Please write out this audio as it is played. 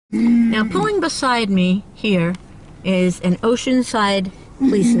Now, pulling beside me here is an Oceanside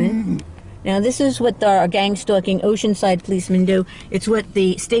policeman. Now, this is what our gang stalking Oceanside policemen do. It's what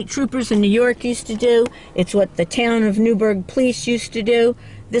the state troopers in New York used to do. It's what the town of Newburgh police used to do.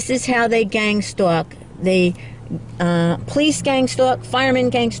 This is how they gang stalk. They police gang stalk, firemen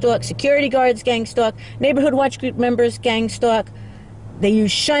gang stalk, security guards gang stalk, neighborhood watch group members gang stalk. They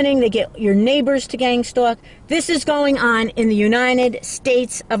use shunning. They get your neighbors to gang stalk. This is going on in the United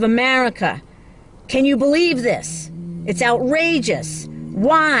States of America. Can you believe this? It's outrageous.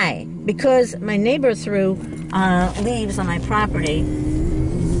 Why? Because my neighbor threw leaves on my property.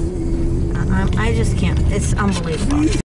 I just can't. It's unbelievable.